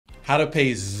How to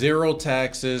pay zero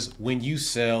taxes when you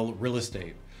sell real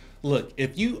estate. Look,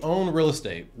 if you own real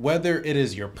estate, whether it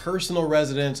is your personal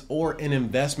residence or an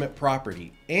investment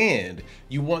property, and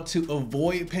you want to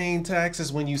avoid paying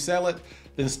taxes when you sell it,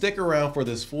 then stick around for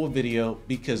this full video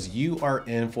because you are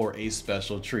in for a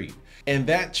special treat. And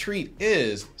that treat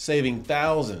is saving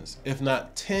thousands, if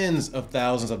not tens of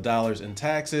thousands of dollars in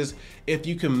taxes if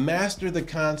you can master the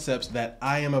concepts that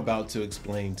I am about to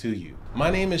explain to you.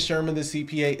 My name is Sherman the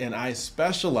CPA, and I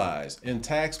specialize in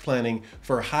tax planning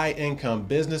for high-income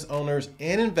business owners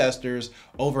and investors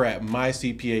over at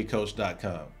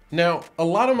mycpacoach.com. Now, a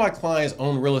lot of my clients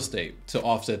own real estate to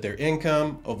offset their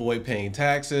income, avoid paying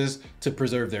taxes, to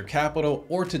preserve their capital,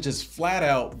 or to just flat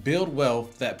out build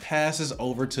wealth that passes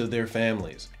over to their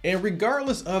families. And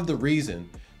regardless of the reason,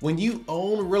 when you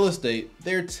own real estate,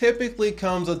 there typically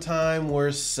comes a time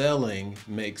where selling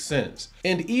makes sense.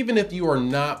 And even if you are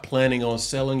not planning on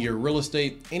selling your real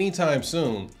estate anytime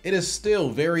soon, it is still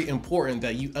very important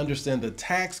that you understand the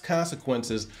tax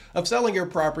consequences of selling your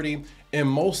property, and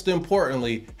most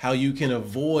importantly, how you can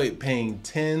avoid paying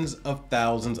tens of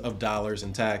thousands of dollars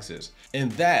in taxes.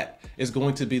 And that is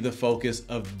going to be the focus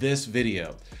of this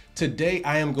video. Today,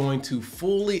 I am going to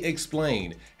fully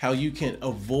explain how you can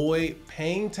avoid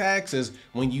paying taxes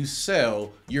when you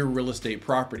sell your real estate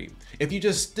property. If you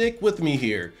just stick with me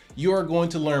here, you are going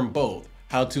to learn both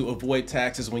how to avoid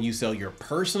taxes when you sell your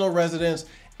personal residence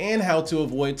and how to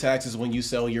avoid taxes when you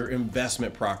sell your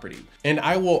investment property. And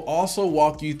I will also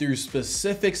walk you through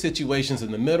specific situations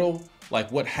in the middle,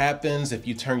 like what happens if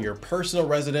you turn your personal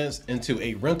residence into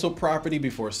a rental property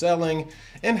before selling,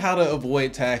 and how to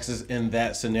avoid taxes in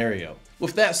that scenario.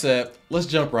 With that said, let's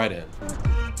jump right in.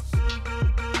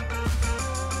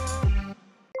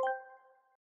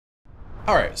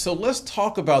 All right, so let's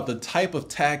talk about the type of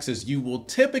taxes you will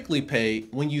typically pay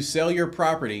when you sell your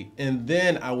property, and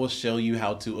then I will show you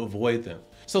how to avoid them.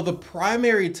 So the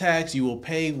primary tax you will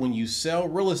pay when you sell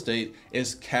real estate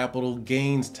is capital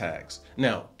gains tax.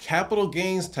 Now, capital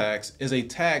gains tax is a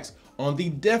tax on the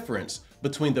difference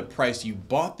between the price you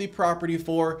bought the property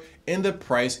for and the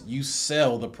price you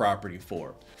sell the property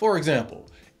for. For example,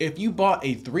 if you bought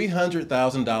a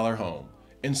 $300,000 home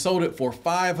and sold it for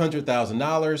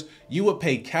 $500,000, you would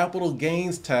pay capital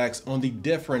gains tax on the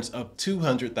difference of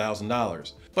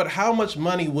 $200,000. But how much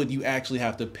money would you actually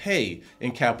have to pay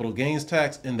in capital gains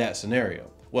tax in that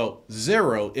scenario? Well,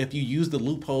 zero if you use the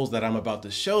loopholes that I'm about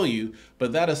to show you,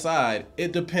 but that aside,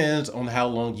 it depends on how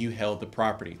long you held the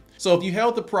property. So if you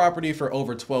held the property for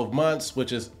over 12 months,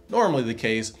 which is normally the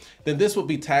case, then this would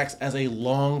be taxed as a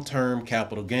long-term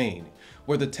capital gain,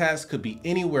 where the tax could be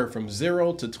anywhere from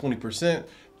 0 to 20%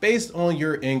 based on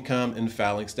your income and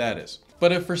filing status.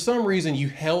 But if for some reason you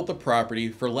held the property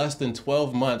for less than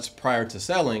 12 months prior to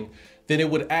selling, then it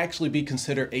would actually be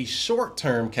considered a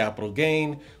short-term capital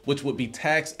gain, which would be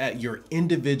taxed at your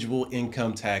individual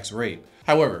income tax rate.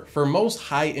 However, for most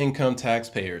high-income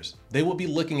taxpayers, they will be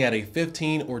looking at a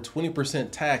 15 or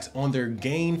 20% tax on their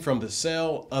gain from the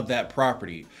sale of that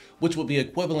property, which would be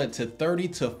equivalent to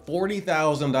 $30,000 to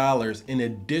 $40,000 in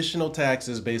additional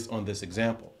taxes based on this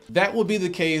example. That will be the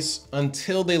case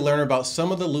until they learn about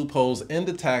some of the loopholes in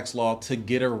the tax law to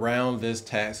get around this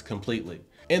tax completely.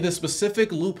 And the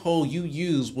specific loophole you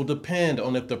use will depend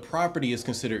on if the property is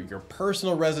considered your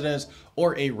personal residence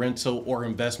or a rental or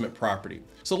investment property.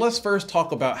 So let's first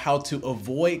talk about how to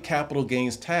avoid capital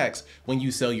gains tax when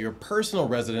you sell your personal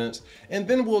residence, and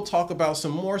then we'll talk about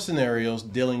some more scenarios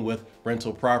dealing with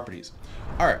rental properties.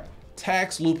 All right,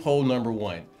 tax loophole number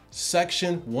one,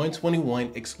 Section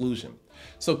 121 exclusion.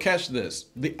 So catch this,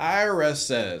 the IRS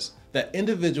says that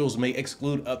individuals may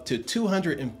exclude up to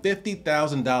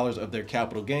 $250,000 of their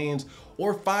capital gains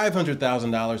or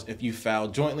 $500,000 if you file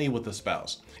jointly with a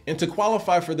spouse. And to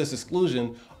qualify for this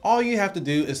exclusion, all you have to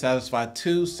do is satisfy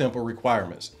two simple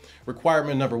requirements.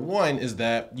 Requirement number one is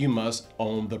that you must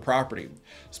own the property.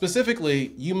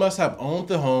 Specifically, you must have owned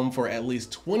the home for at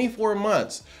least 24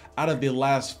 months out of the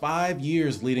last 5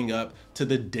 years leading up to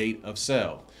the date of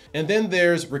sale. And then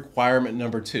there's requirement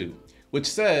number two, which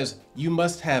says you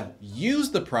must have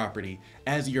used the property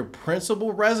as your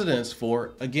principal residence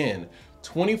for, again,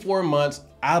 24 months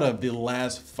out of the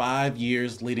last 5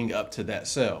 years leading up to that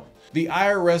sale. The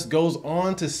IRS goes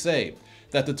on to say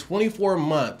that the 24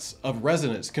 months of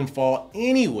residence can fall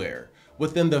anywhere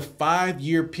within the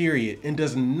 5-year period and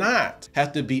does not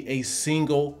have to be a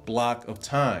single block of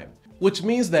time, which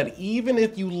means that even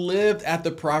if you lived at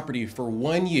the property for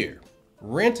 1 year,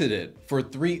 rented it for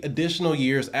 3 additional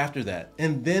years after that,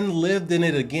 and then lived in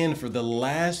it again for the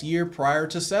last year prior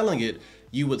to selling it,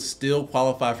 you would still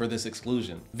qualify for this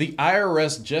exclusion. The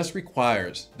IRS just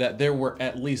requires that there were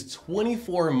at least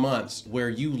 24 months where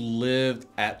you lived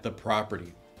at the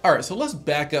property. All right, so let's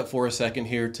back up for a second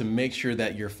here to make sure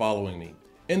that you're following me.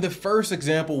 In the first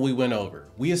example we went over,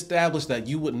 we established that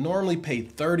you would normally pay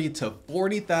 $30,000 to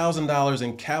 $40,000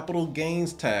 in capital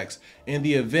gains tax in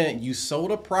the event you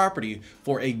sold a property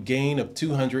for a gain of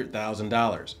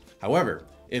 $200,000. However,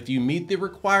 if you meet the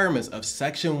requirements of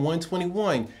Section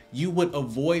 121, you would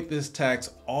avoid this tax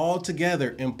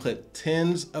altogether and put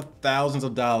tens of thousands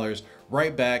of dollars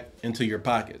right back into your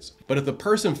pockets. But if the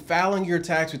person filing your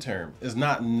tax return is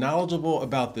not knowledgeable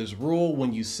about this rule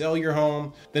when you sell your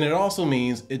home, then it also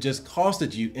means it just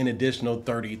costed you an additional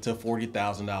 $30,000 to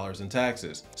 $40,000 in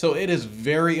taxes. So it is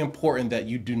very important that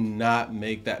you do not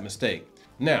make that mistake.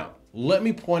 Now, let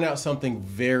me point out something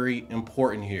very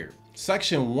important here.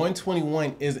 Section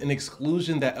 121 is an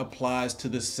exclusion that applies to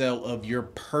the sale of your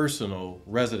personal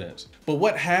residence. But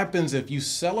what happens if you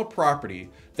sell a property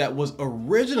that was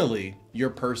originally your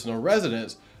personal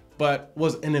residence, but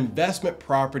was an investment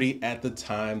property at the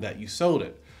time that you sold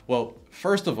it? Well,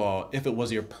 first of all, if it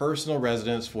was your personal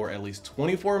residence for at least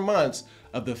 24 months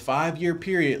of the 5-year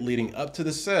period leading up to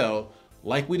the sale,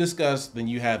 like we discussed, then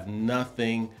you have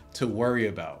nothing to worry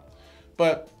about.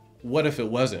 But what if it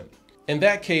wasn't? In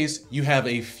that case, you have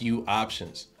a few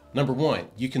options. Number one,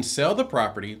 you can sell the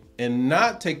property and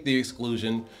not take the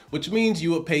exclusion, which means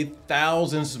you would pay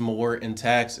thousands more in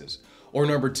taxes. Or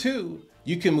number two,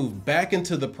 you can move back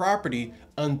into the property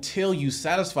until you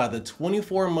satisfy the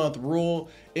 24-month rule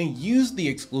and use the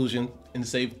exclusion and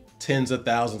save tens of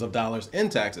thousands of dollars in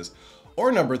taxes.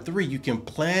 Or number three, you can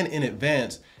plan in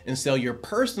advance and sell your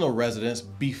personal residence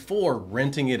before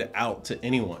renting it out to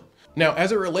anyone. Now,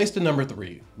 as it relates to number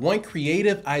three, one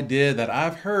creative idea that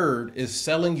I've heard is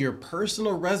selling your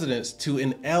personal residence to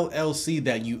an LLC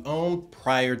that you own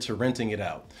prior to renting it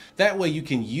out. That way you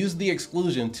can use the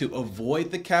exclusion to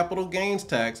avoid the capital gains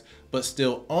tax, but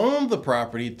still own the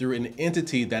property through an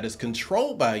entity that is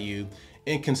controlled by you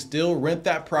and can still rent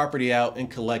that property out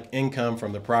and collect income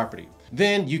from the property.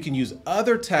 Then you can use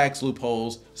other tax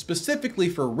loopholes specifically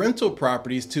for rental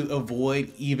properties to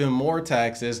avoid even more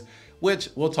taxes, which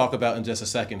we'll talk about in just a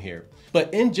second here.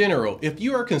 But in general, if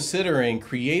you are considering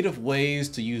creative ways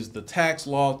to use the tax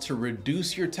law to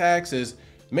reduce your taxes,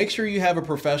 make sure you have a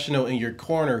professional in your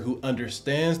corner who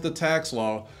understands the tax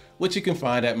law, which you can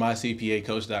find at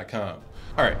mycpacoach.com.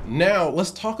 All right, now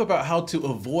let's talk about how to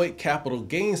avoid capital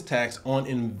gains tax on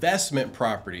investment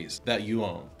properties that you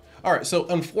own. All right, so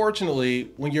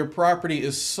unfortunately, when your property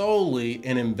is solely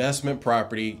an investment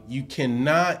property, you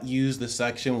cannot use the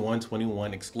Section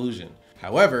 121 exclusion.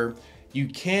 However, you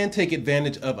can take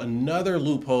advantage of another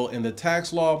loophole in the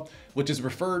tax law, which is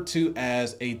referred to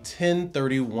as a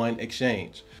 1031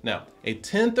 exchange. Now, a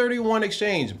 1031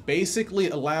 exchange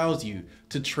basically allows you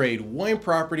to trade one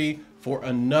property for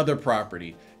another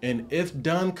property. And if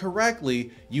done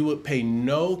correctly, you would pay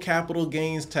no capital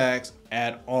gains tax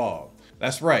at all.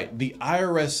 That's right, the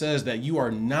IRS says that you are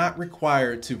not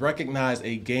required to recognize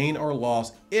a gain or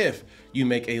loss if you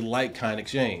make a like-kind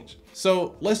exchange.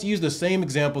 So let's use the same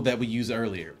example that we used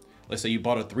earlier. Let's say you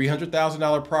bought a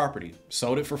 $300,000 property,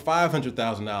 sold it for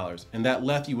 $500,000, and that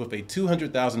left you with a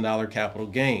 $200,000 capital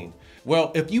gain.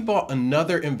 Well, if you bought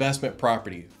another investment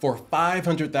property for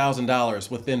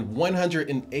 $500,000 within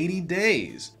 180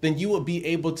 days, then you would be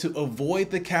able to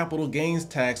avoid the capital gains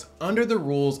tax under the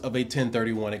rules of a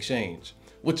 1031 exchange,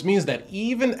 which means that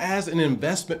even as an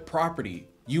investment property,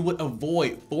 you would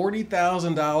avoid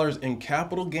 $40,000 in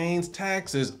capital gains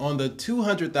taxes on the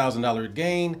 $200,000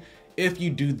 gain if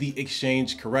you do the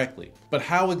exchange correctly. But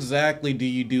how exactly do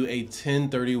you do a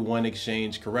 1031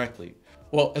 exchange correctly?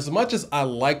 Well, as much as I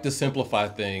like to simplify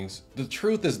things, the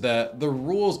truth is that the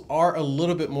rules are a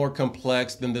little bit more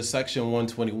complex than the Section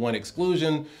 121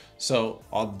 exclusion. So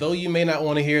although you may not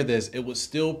want to hear this, it would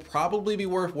still probably be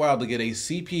worthwhile to get a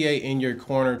CPA in your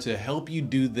corner to help you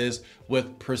do this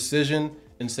with precision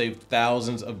and save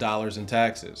thousands of dollars in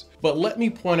taxes. But let me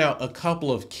point out a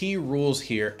couple of key rules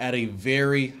here at a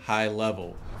very high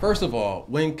level. First of all,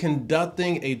 when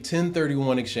conducting a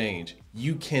 1031 exchange,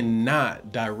 you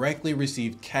cannot directly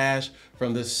receive cash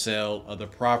from the sale of the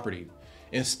property.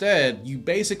 Instead, you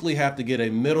basically have to get a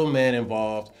middleman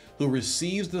involved who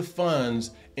receives the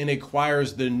funds and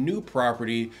acquires the new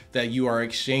property that you are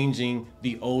exchanging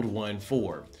the old one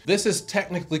for. This is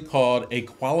technically called a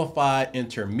qualified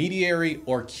intermediary,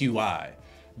 or QI.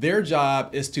 Their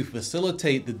job is to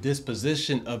facilitate the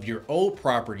disposition of your old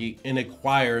property and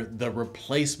acquire the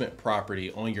replacement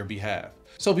property on your behalf.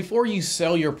 So before you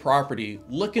sell your property,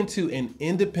 look into an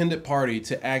independent party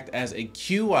to act as a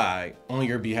QI on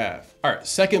your behalf. All right,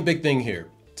 second big thing here,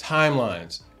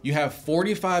 timelines. You have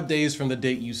 45 days from the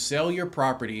date you sell your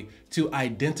property to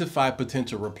identify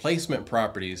potential replacement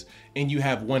properties, and you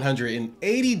have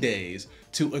 180 days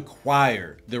to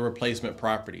acquire the replacement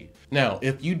property. Now,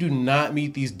 if you do not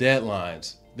meet these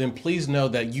deadlines, then please know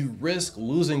that you risk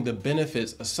losing the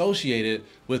benefits associated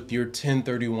with your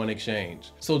 1031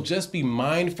 exchange. So just be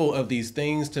mindful of these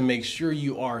things to make sure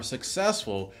you are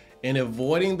successful in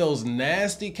avoiding those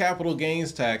nasty capital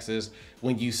gains taxes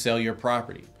when you sell your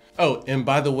property. Oh, and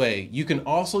by the way, you can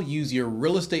also use your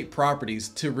real estate properties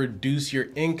to reduce your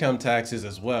income taxes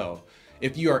as well.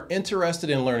 If you are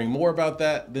interested in learning more about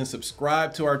that, then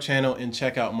subscribe to our channel and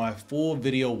check out my full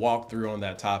video walkthrough on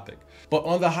that topic. But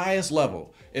on the highest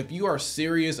level, if you are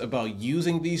serious about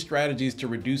using these strategies to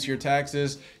reduce your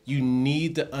taxes, you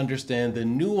need to understand the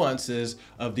nuances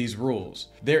of these rules.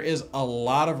 There is a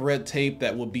lot of red tape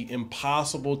that would be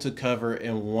impossible to cover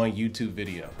in one YouTube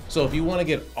video. So if you want to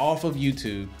get off of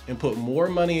YouTube and put more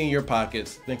money in your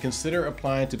pockets, then consider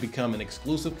applying to become an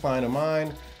exclusive client of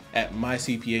mine at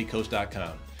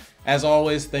mycpacoach.com. As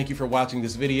always, thank you for watching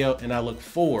this video, and I look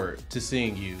forward to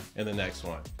seeing you in the next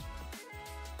one.